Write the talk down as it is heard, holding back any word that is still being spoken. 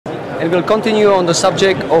and we'll continue on the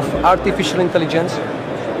subject of artificial intelligence,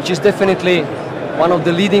 which is definitely one of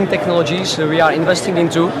the leading technologies we are investing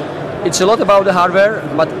into. It's a lot about the hardware,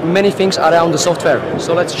 but many things around the software.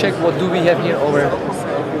 So let's check what do we have here over.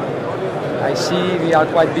 I see we are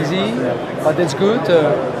quite busy, but that's good.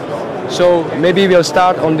 So maybe we'll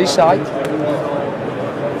start on this side.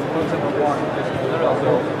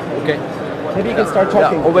 Okay. Maybe you can start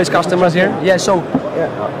talking. Yeah, always customers here. Yeah, so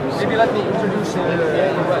maybe let me introduce.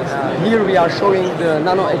 Here we are showing the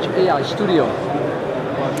Nano Edge AI Studio.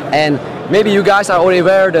 And maybe you guys are already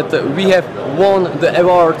aware that we have won the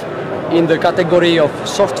award in the category of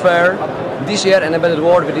software this year, an embedded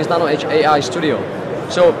world with this Nano Edge AI Studio.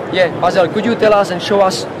 So yeah, Basil, could you tell us and show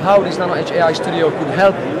us how this Nano Edge AI Studio could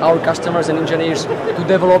help our customers and engineers to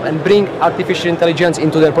develop and bring artificial intelligence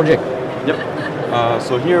into their project? Yep.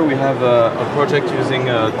 So here we have a project using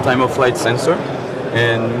a time-of-flight sensor,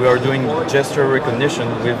 and we are doing gesture recognition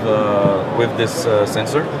with this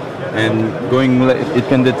sensor. And it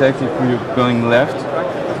can detect if you're going left,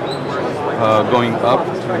 going up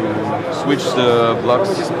to switch the blocks,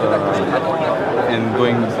 and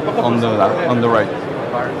going on the right.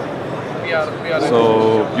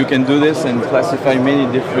 So you can do this and classify many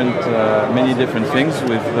different things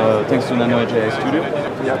with thanks to Nano Edge AI Studio.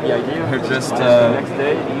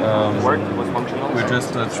 We're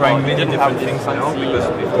just trying many different things now, because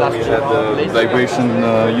before we had vibration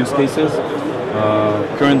use cases,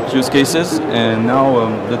 current use cases, and now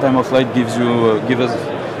the time of flight gives us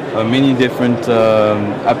many different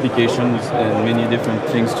applications and many different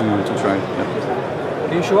things to try. Yeah.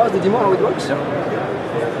 Can you show us the demo how it works? Yeah.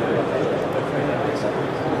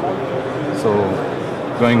 So,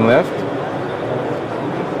 going left,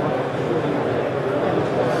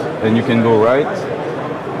 then you can go right,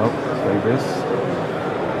 up like this,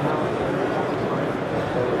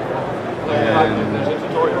 and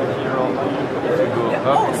to go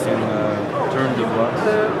up, you can turn the blocks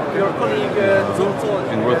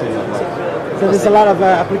and rotate the blocks. So there's a lot of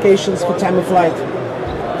applications for time of flight.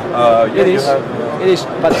 It is.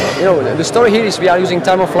 But you know, the story here is we are using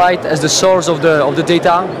time of flight as the source of the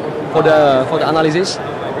data for the analysis.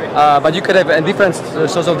 But you could have a different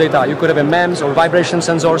source of data. You could have a MEMS or vibration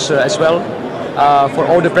sensors as well for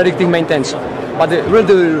all the predictive maintenance. But the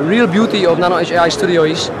real beauty of Nano Edge AI Studio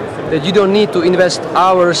is that you don't need to invest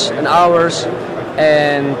hours and hours,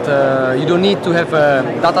 and you don't need to have a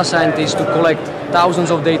data scientist to collect thousands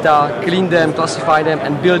of data, clean them, classify them,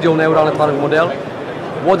 and build your neural network model.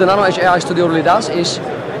 What the Nano Edge AI Studio really does is,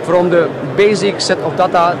 from the basic set of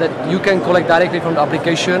data that you can collect directly from the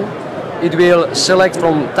application, it will select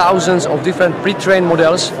from thousands of different pre-trained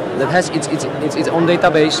models that has its own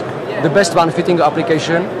database, the best one fitting the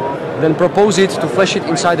application, then propose it to flash it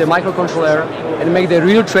inside the microcontroller and make the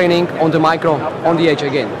real training on the micro, on the edge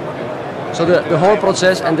again. So the whole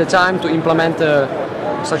process and the time to implement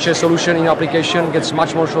such a solution in application gets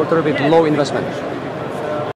much more shorter with low investment.